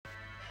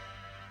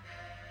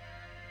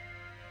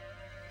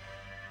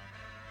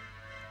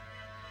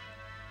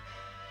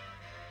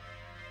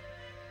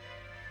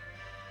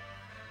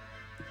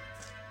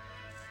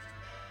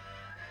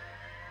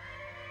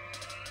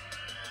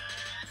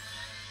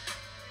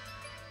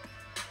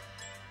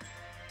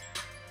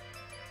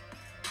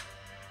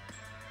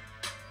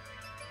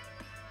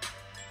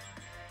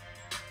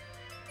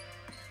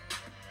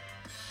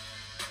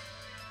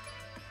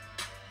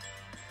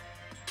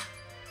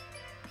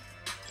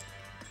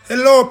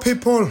Hello,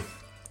 people.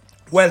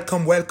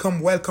 Welcome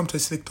to the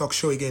Slick Talk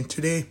Show again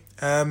today.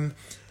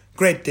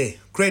 Great day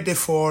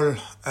for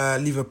all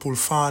Liverpool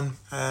fan.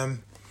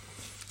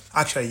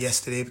 Actually,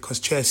 yesterday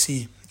because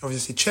Chelsea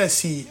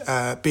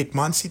beat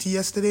Man City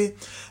yesterday,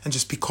 and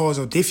just because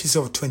of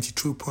deficit of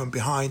 22 points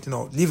behind,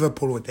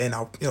 Liverpool would then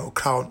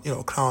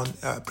crown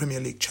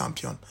Premier League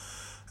champion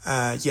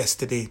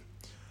yesterday.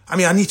 I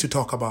mean, I need to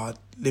talk about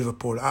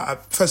Liverpool.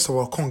 First of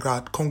all,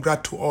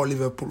 congrats to all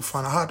Liverpool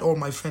fans. I had all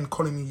my friends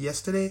calling me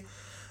yesterday.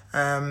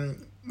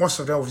 Most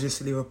of them was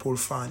just a Liverpool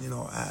fan,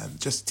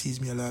 just tease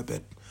me a little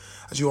bit.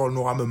 As you all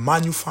know, I'm a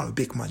Man U fan, a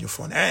big Man U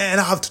fan. And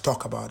I have to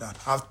talk about that.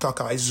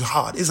 It's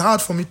hard. It's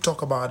hard for me to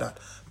talk about that.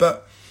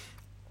 But,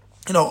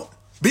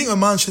 being a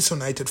Manchester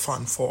United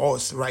fan for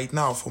us right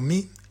now, for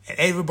me, and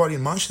everybody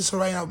in Manchester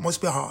right now, must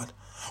be hard.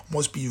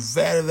 Must be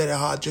very, very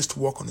hard just to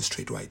walk on the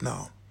street right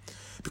now.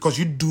 Because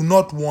you do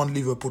not want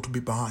Liverpool to be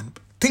behind.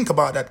 Think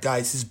about that,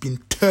 guys. It's been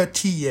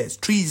 30 years.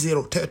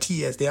 30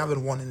 years. They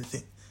haven't won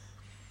anything.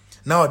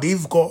 Now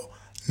they've got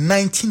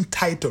 19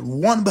 titles,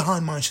 one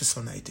behind Manchester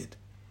United.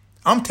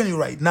 I'm telling you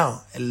right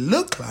now, it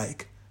look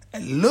like,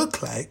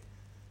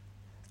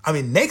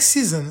 next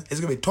season is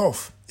going to be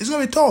tough. It's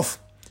going to be tough.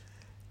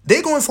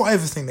 They're going for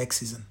everything next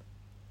season.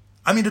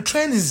 The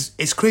trend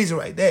is crazy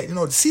right there.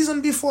 The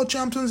season before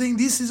Champions League,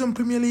 this season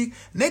Premier League,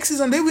 next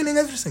season they're winning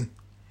everything.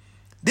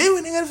 They're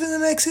winning everything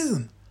next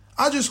season.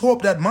 I just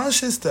hope that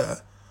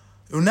Manchester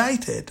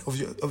United,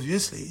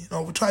 obviously,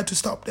 will try to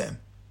stop them.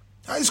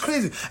 It's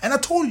crazy. And I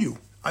told you,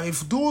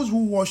 for those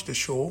who watch the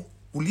show,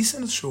 who listen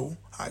to the show,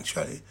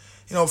 actually,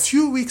 a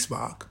few weeks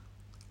back,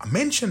 I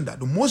mentioned that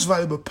the most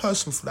valuable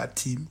person for that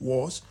team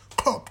was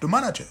Klopp, the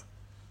manager.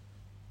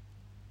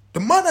 The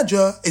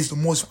manager is the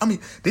most...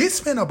 they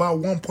spent about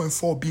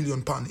 £1.4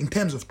 billion in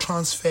terms of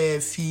transfer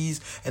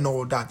fees and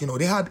all that.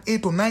 They had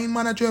 8 or 9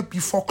 managers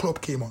before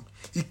Klopp came on.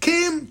 He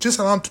came just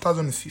around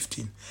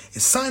 2015. He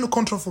signed a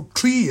contract for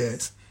 3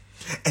 years.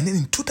 And then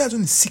in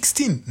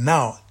 2016,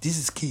 now, this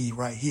is key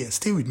right here.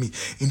 Stay with me.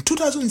 In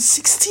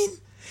 2016,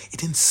 he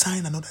then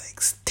signed another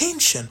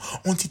extension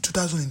until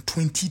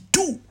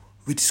 2022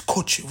 with his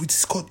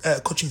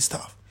coaching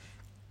staff.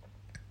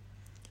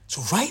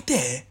 So right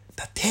there,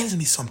 that tells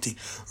me something.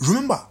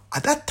 Remember,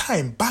 at that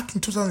time, back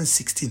in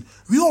 2016,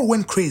 we all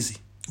went crazy.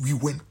 We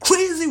were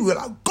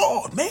like,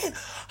 God, man,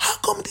 how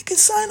come they can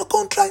sign a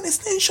contract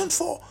extension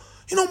for,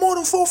 more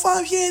than 4 or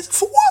 5 years?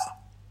 For what?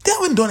 They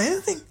haven't done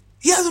anything.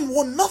 He hasn't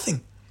won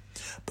nothing.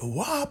 But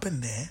what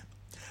happened there?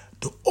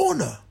 The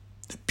owner,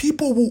 the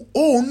people who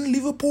own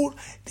Liverpool,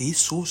 they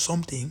saw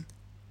something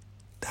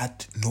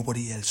that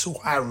nobody else saw.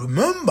 I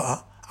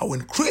remember I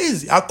went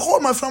crazy. I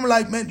called my family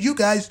like, man, you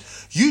guys,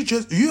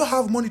 you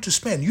have money to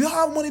spend. You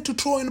have money to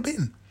throw in the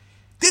bin.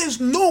 There's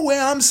no way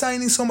I'm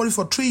signing somebody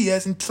for 3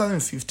 years in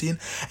 2015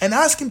 and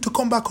ask him to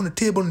come back on the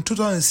table in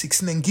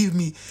 2016 and give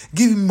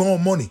him more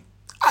money.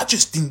 I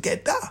just didn't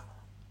get that.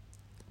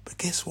 But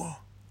guess what?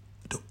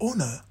 The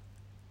owner,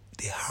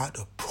 they had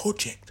a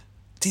project.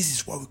 This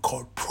is what we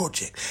call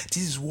project.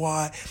 This is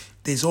why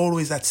there's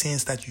always that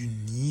sense that you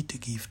need to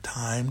give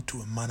time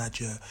to a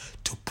manager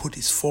to put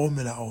his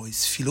formula or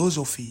his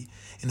philosophy,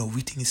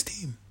 within his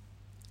team.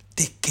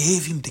 They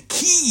gave him the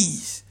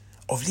keys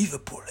of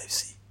Liverpool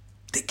FC.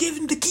 They gave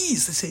him the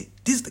keys. They say,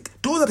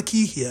 those are the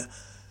key here.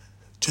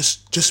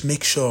 Just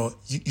make sure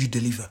you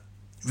deliver.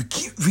 We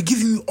give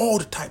him all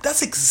the time.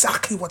 That's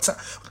exactly what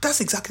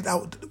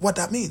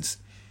that means.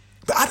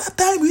 But at that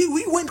time,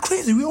 we went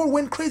crazy. We all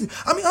went crazy.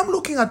 I'm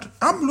looking at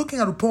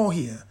a report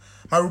here.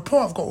 My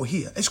report I've got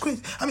here. It's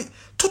crazy.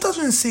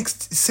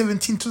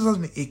 2017,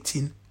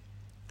 2018,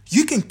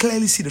 you can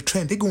clearly see the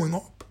trend. They're going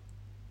up.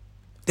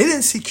 They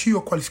didn't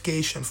secure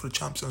qualification for the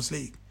Champions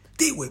League.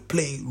 They were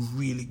playing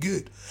really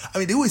good.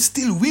 They were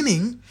still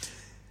winning,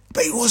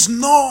 but it was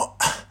not...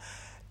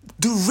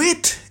 The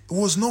rate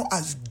was not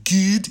as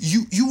good.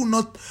 You will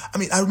not...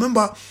 I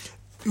remember...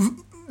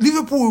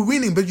 Liverpool were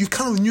winning, but you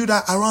kind of knew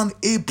that around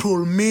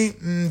April, May,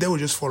 they would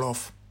just fall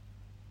off.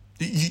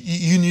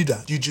 You knew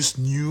that. You just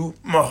knew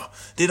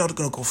they're not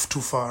going to go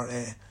too far.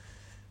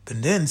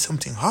 But then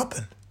something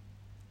happened.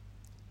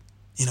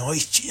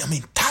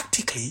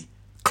 Tactically,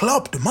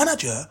 Klopp, the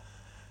manager,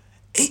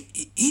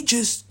 he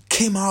just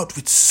came out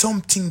with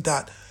something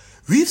that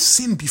we've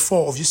seen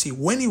before, obviously,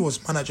 when he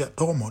was manager at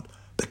Dortmund.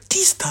 But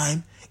this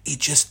time, he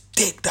just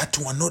take that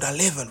to another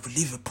level with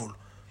Liverpool.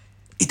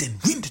 He then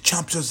win the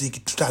Champions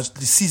League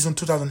the season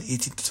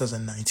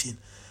 2018-2019.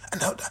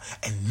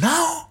 And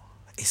now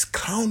is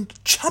crowned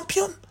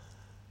champion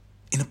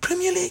in the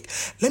Premier League.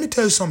 Let me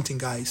tell you something,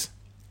 guys.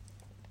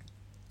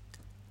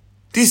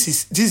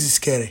 This is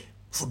scary.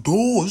 For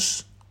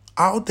those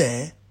out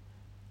there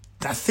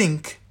that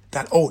think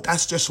that,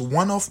 that's just a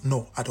one-off.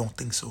 No, I don't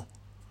think so.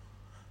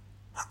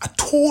 I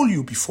told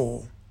you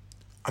before.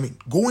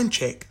 Go and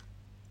check,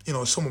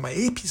 some of my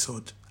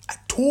episodes. I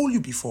told you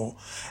before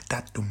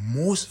that the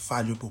most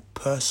valuable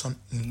person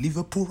in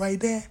Liverpool right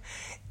there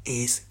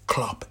is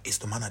Klopp, is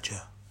the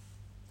manager.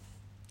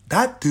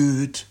 That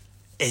dude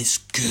is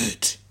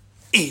good.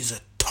 He's a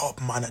top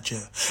top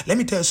manager. Let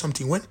me tell you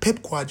something. When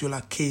Pep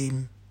Guardiola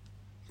came,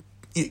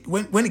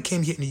 when he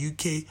came here in the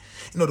UK,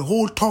 the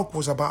whole talk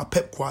was about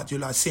Pep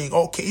Guardiola saying,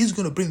 okay, he's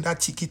going to bring that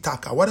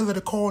tiki-taka, whatever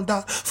they call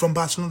that, from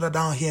Barcelona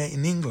down here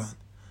in England.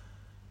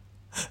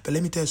 But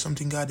let me tell you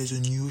something, God, there's a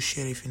new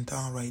sheriff in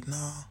town right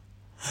now.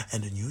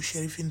 And the new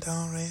sheriff in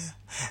town, right?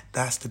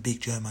 That's the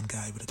big German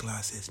guy with the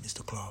glasses,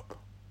 Mr. Klopp.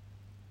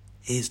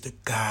 He's the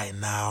guy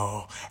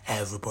now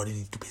everybody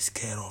needs to be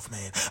scared of,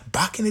 man.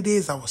 Back in the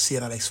days, I was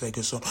seeing Alex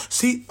Ferguson.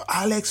 See,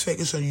 Alex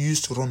Ferguson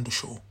used to run the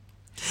show.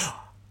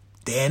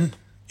 Then,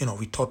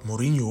 we thought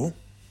Mourinho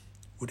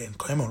would then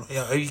come along.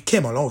 Yeah, he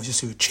came along,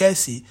 obviously, with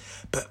Chelsea.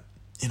 But,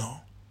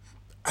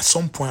 at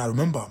some point, I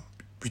remember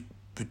with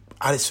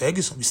Alex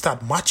Ferguson, we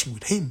started matching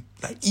with him,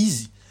 like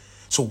easy.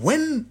 So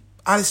when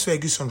Alex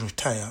Ferguson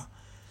retired,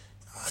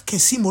 I can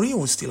see Mourinho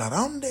was still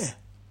around there.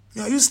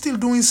 He was still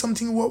doing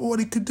something what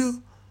he could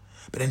do.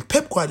 But then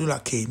Pep Guardiola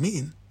came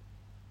in,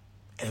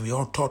 and we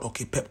all thought,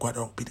 okay, Pep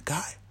Guardiola will be the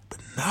guy. But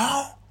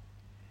now,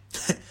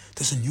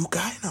 there's a new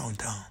guy now in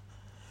town.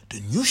 The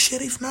new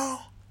sheriff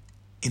now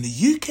in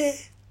the UK,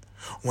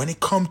 when it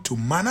comes to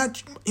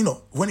managing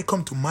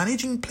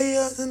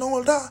players and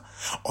all that,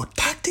 or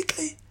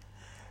tactically,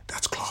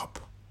 that's Klopp.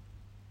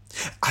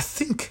 I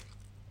think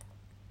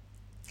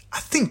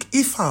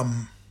if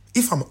I'm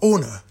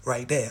owner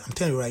right there, I'm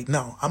telling you right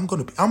now,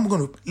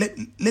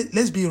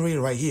 let's be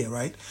real right here,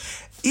 right?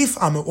 If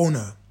I'm an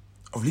owner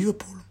of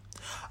Liverpool,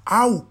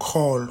 I will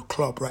call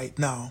Klopp right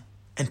now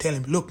and tell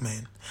him, look,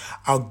 man,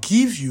 I'll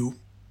give you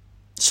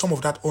some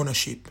of that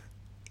ownership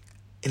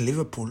in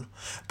Liverpool,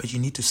 but you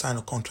need to sign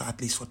a contract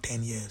at least for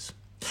 10 years.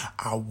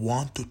 I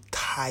want to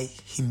tie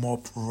him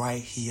up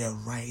right here,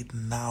 right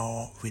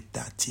now with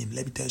that team.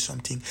 Let me tell you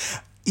something.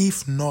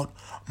 If not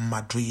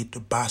Madrid,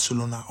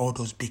 Barcelona, all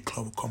those big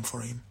clubs will come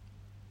for him.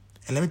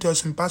 And let me tell you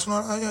something,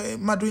 Barcelona,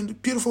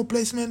 Madrid, beautiful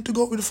place, man, to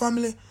go with the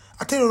family.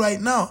 I tell you right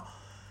now,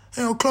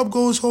 Klopp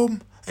goes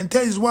home and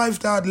tells his wife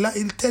that,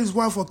 he'll tell his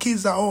wife or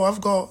kids that,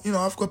 I've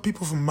got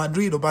people from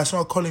Madrid or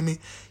Barcelona calling me.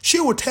 She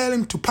will tell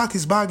him to pack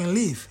his bag and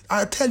leave.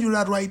 I tell you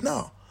that right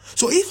now.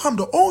 So if I'm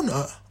the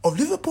owner of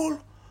Liverpool,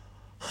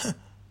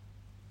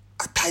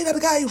 I tie that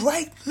guy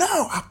right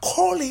now. I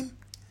call him,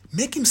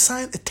 make him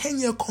sign a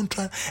 10-year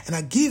contract, and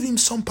I give him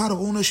some part of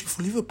ownership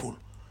for Liverpool.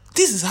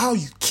 This is how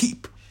you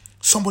keep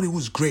somebody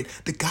who's great.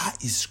 The guy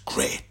is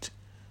great.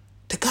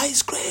 The guy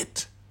is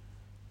great.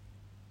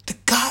 The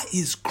guy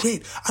is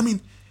great. I mean,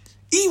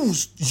 he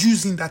was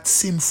using that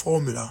same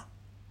formula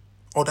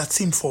or that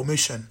same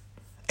formation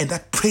and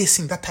that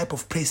type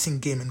of pressing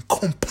game and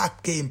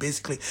compact game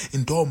basically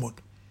in Dortmund.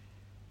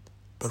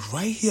 But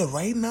right here,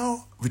 right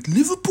now, with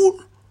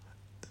Liverpool,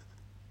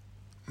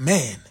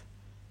 man,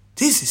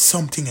 this is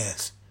something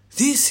else.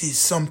 This is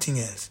something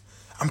else.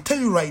 I'm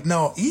telling you right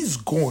now, he's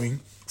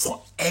going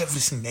for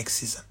everything next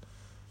season.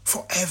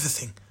 For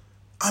everything.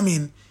 I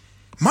mean,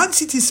 Man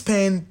City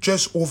spent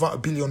just over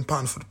 £1 billion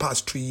for the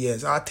past 3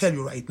 years. I'll tell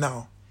you right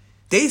now.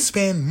 They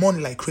spend money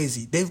like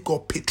crazy. They've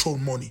got petrol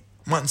money,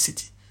 Man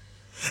City.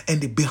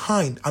 And they're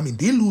behind. I mean,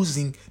 they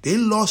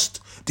lost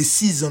the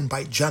season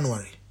by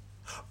January.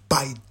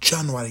 By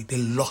January, they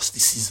lost the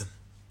season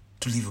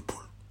to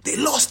Liverpool. They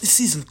lost the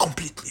season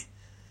completely.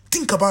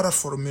 Think about that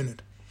for a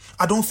minute.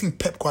 I don't think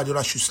Pep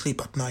Guardiola should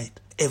sleep at night,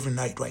 every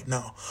night right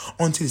now,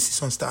 until the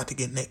season starts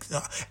again next.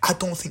 I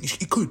don't think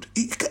he could.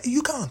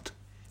 You can't.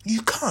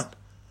 You can't.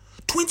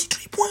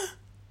 23 points.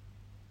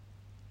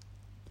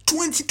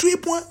 23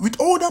 points with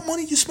all that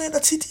money you spent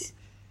at City.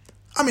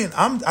 I mean,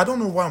 I don't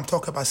know why I'm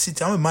talking about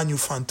City. I'm a Man U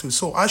fan too,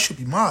 so I should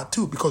be mad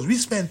too because we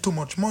spend too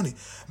much money.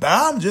 But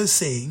I'm just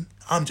saying,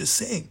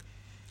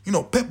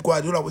 Pep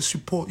Guardiola was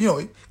supposed,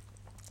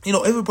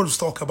 everybody's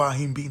talking about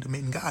him being the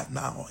main guy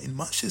now in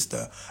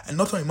Manchester, and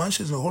not only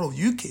Manchester, the whole of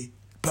UK.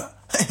 But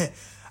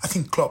I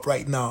think Klopp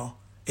right now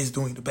is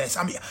doing the best.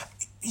 I mean,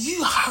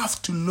 you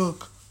have to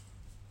look,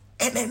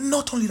 and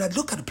not only that,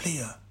 look at the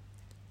player.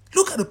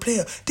 Look at the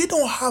player. They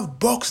don't have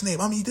box name.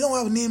 I mean, they don't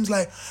have names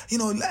like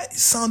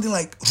sounding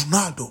like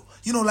Ronaldo.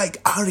 Like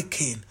Harry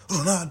Kane,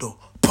 Ronaldo,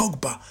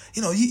 Pogba.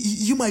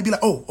 You might be like,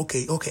 oh,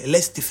 okay.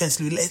 Let's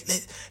defensively.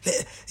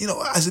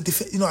 As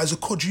a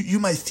coach, you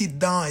might sit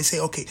down and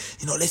say, okay,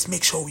 let's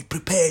make sure we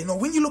prepare.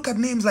 When you look at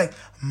names like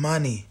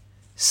Mane,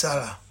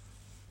 Salah,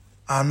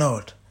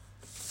 Arnold,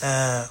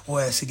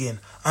 what else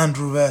again?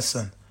 Andrew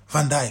Robertson,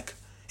 Van Dijk.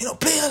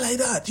 Player like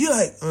that. You're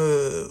like,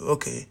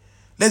 okay.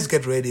 Let's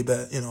get ready,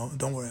 but,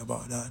 don't worry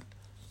about that.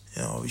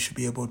 We should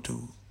be able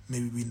to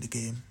maybe win the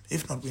game.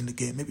 If not win the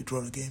game, maybe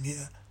draw the game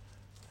here.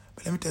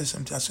 But let me tell you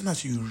something. As soon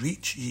as you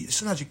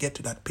get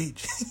to that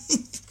page,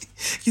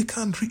 you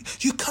can't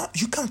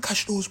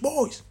catch those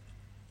boys.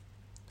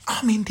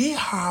 I mean, they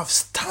have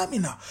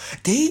stamina.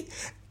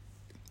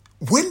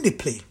 When they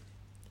play,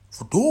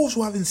 for those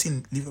who haven't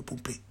seen Liverpool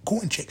play, go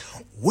and check.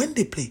 When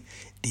they play,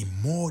 they're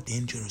more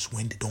dangerous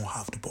when they don't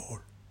have the ball.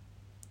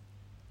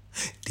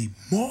 They're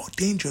more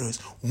dangerous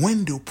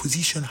when the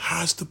opposition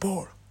has the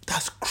ball.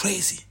 That's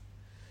crazy.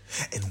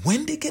 And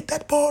when they get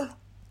that ball,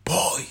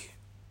 boy,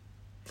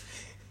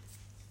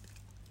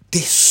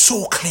 they're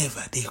so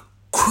clever.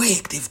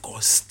 quick, they've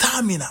got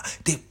stamina,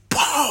 they're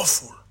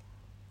powerful.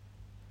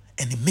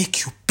 And they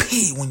make you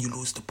pay when you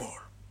lose the ball.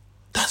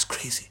 That's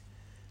crazy.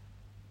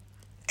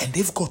 And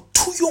they've got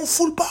 2 young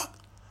fullback.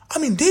 I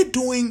mean, they're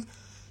doing,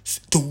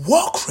 the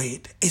work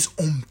rate is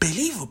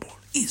unbelievable.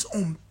 It's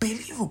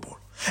unbelievable.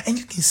 And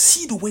you can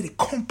see the way they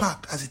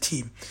compact as a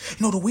team.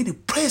 You know, the way they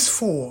press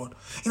forward.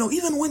 You know,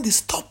 even when they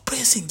stop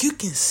pressing, you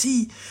can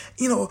see,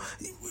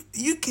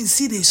 you can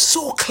see they're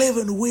so clever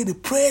in the way they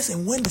press.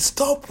 And when they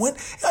stop,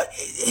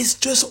 it's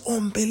just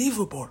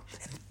unbelievable.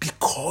 And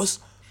because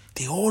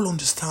they all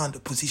understand the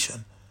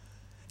position.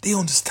 They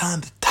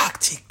understand the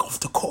tactic of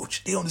the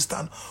coach. They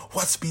understand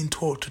what's being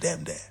told to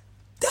them there.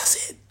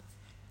 That's it.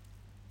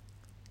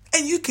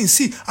 And you can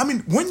see, I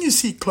mean, when you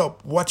see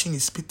Klopp watching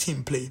his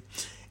team play,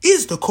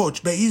 he's the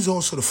coach, but he's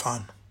also the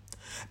fan.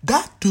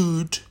 That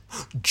dude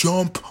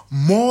jump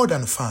more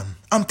than fan.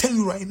 I'm telling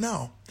you right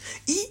now.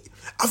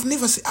 I've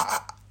never seen,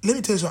 let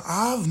me tell you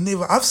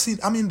something, I've seen,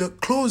 I mean, the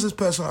closest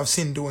person I've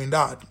seen doing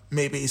that,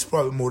 maybe is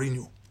probably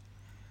Mourinho.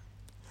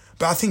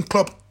 But I think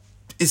Klopp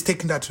is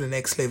taking that to the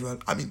next level.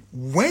 I mean,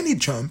 when he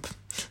jump,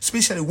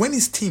 especially when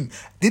his team,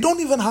 they don't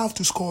even have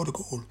to score the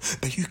goal,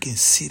 but you can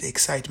see the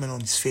excitement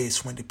on his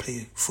face when they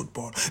play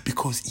football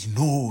because he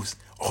knows,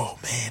 oh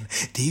man,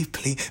 they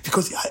play.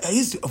 Because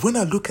when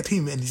I look at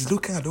him and he's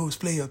looking at those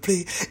players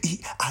play,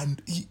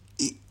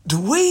 the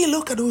way he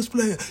look at those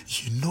players,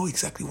 you know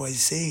exactly what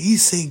he's saying.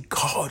 He's saying,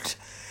 God,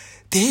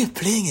 they're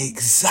playing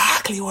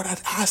exactly what I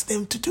asked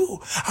them to do.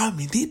 I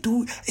mean, they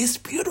do. It's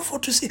beautiful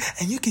to see.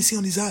 And you can see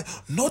on his eye,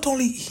 not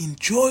only he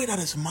enjoyed that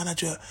as a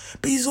manager,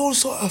 but he's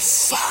also a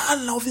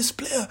fan of his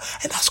player.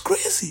 And that's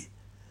crazy.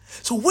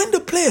 So when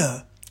the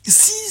player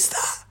sees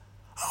that,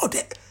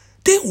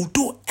 they will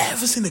do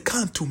everything they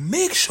can to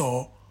make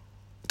sure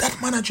that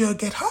manager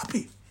get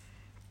happy.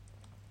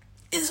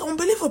 It's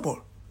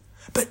unbelievable.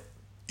 But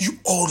you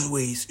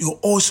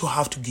also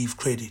have to give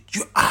credit.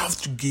 You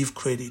have to give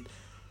credit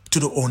to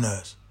the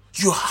owners.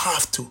 You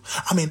have to.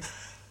 I mean,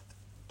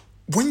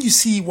 when you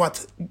see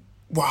what's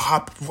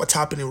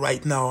happening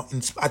right now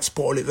at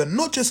sport level,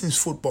 not just in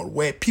football,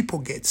 where people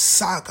get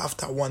sacked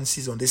after one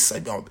season. You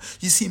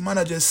see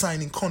managers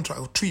signing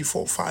contract of 3,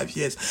 4, 5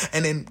 years,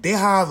 and then they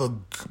have a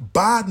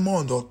bad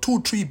month or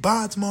 2, 3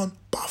 bad months,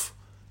 puff,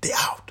 they're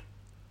out.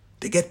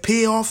 They get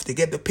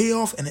the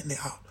payoff, and then they're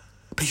out.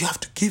 But you have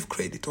to give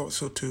credit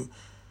also to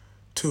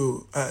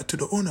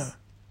the owner.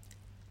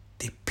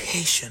 They're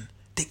patient.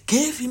 They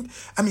gave him,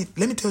 I mean,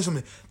 let me tell you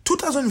something.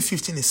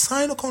 2015, they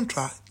signed a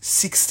contract.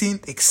 16,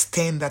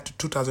 extend that to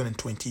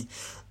 2020.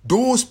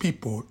 Those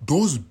people,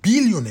 those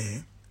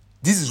billionaires,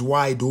 this is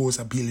why those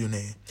are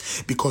billionaires.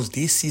 Because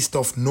they see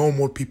stuff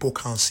normal people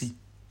can't see.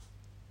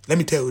 Let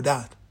me tell you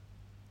that.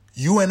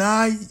 You and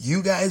I,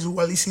 you guys who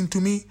are listening to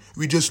me,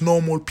 we're just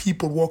normal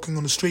people walking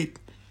on the street.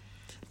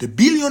 The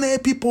billionaire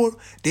people,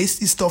 they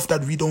see stuff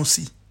that we don't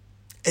see.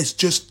 It's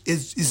just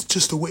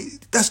the way,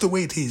 that's the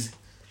way it is.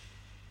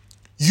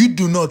 You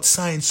do not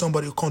sign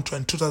somebody a contract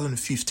in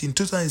 2015,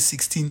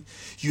 2016,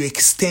 you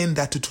extend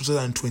that to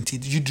 2020.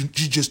 You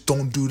just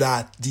don't do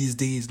that these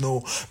days,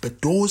 no.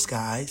 But those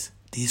guys,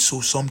 they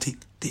saw something.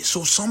 They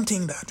saw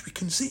something that we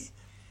can see.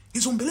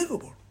 It's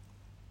unbelievable.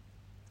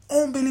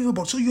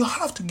 Unbelievable. So you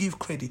have to give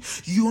credit.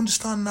 You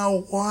understand now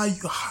why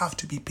you have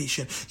to be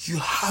patient. You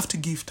have to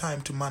give time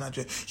to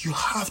manager. You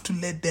have to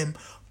let them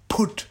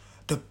put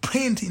the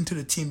print into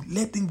the team.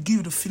 Let them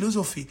give the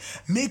philosophy.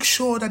 Make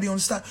sure that they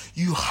understand.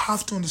 You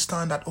have to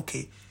understand that,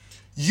 okay,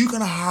 you're going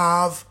to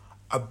have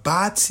a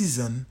bad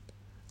season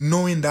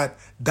knowing that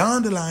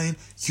down the line,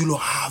 you'll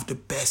have the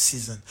best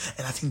season.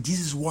 And I think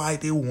this is why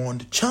they won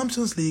the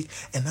Champions League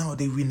and now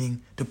they're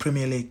winning the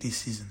Premier League this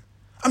season.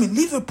 I mean,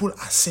 Liverpool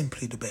are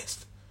simply the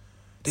best.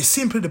 They're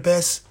simply the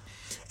best.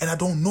 And I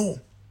don't know.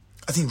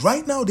 I think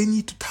right now they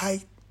need to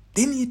tie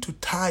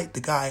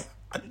the guy.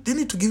 They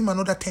need to give him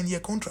another 10-year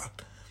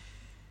contract.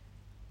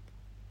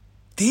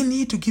 They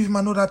need to give him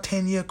another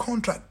 10-year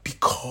contract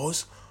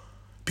because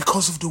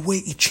of the way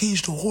he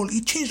changed the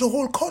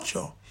whole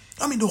culture.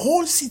 I mean, the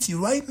whole city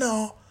right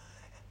now,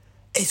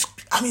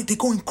 they're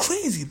going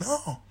crazy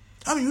now.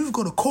 I mean, we've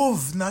got a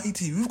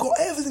COVID-19, we've got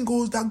everything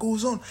that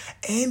goes on,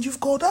 and you've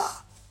got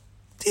that.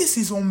 This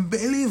is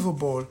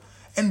unbelievable.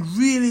 And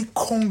really,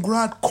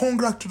 congrats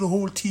to the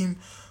whole team,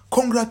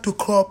 congrats to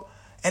Klopp,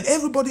 and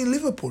everybody in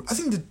Liverpool. I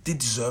think they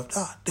deserve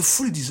that. They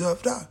fully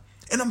deserve that.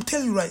 And I'm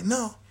telling you right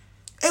now,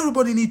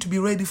 everybody need to be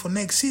ready for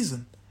next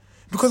season.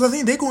 Because I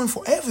think they're going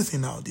for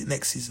everything now, the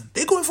next season.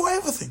 They're going for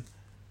everything.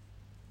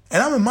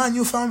 And I'm a Man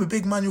U fan, I'm a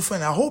big Man U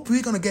fan. I hope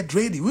we're going to get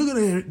ready. We're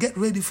going to get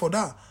ready for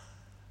that.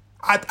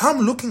 I'm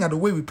looking at the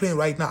way we're playing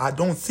right now. I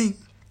don't know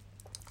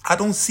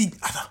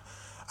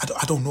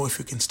if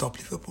we can stop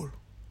Liverpool.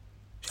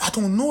 I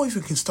don't know if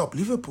we can stop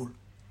Liverpool.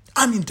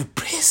 I mean, the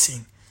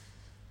pressing.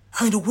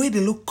 I mean, the way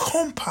they look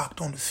compact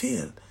on the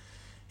field.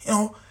 You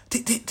know,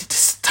 the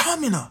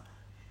stamina.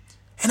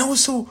 And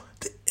also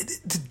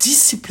the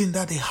discipline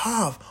that they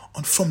have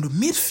from the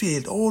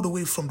midfield all the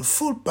way from the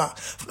fullback.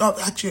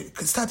 Actually,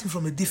 starting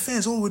from the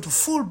defense all the way to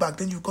fullback.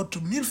 Then you've got to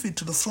midfield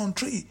to the front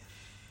three.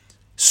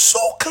 So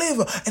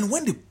clever. And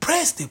when they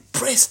press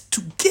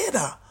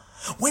together.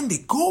 When they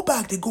go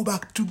back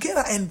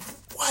together and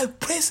while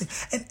pressing.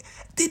 And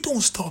they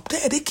don't stop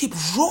there. They keep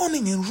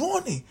running and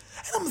running.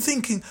 And I'm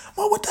thinking,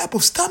 well, what type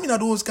of stamina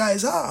those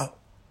guys have?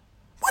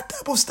 What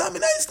type of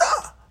stamina is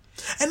that?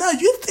 And now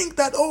you think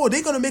that, oh,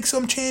 they're going to make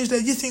some change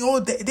that you think, oh,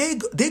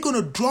 they're going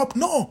to drop.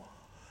 No.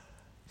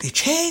 They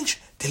change,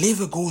 the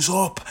level goes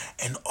up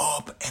and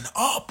up and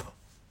up.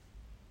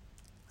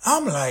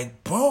 I'm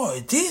like,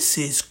 boy, this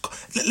is...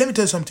 Let me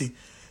tell you something.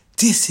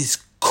 This is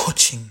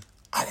coaching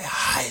at the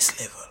highest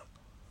level.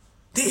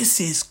 This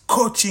is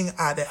coaching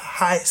at the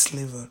highest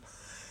level.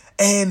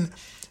 And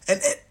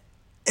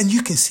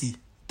you can see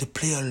the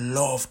player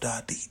love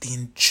that. They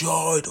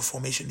enjoy the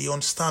formation. They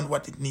understand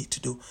what they need to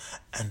do.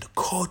 And the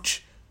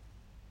coach,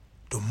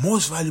 the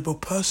most valuable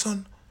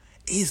person,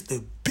 is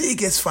the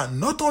biggest fan.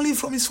 Not only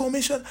from his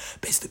formation,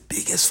 but he's the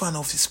biggest fan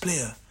of his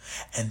player.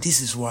 And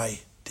this is why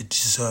they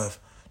deserve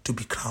to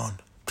be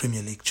crowned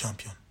Premier League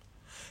champion.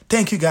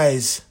 Thank you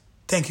guys.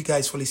 Thank you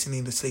guys for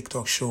listening to the Slake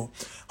Talk Show.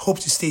 Hope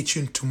to stay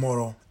tuned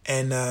tomorrow.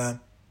 And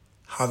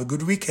have a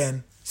good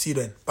weekend. See you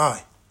then.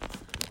 Bye.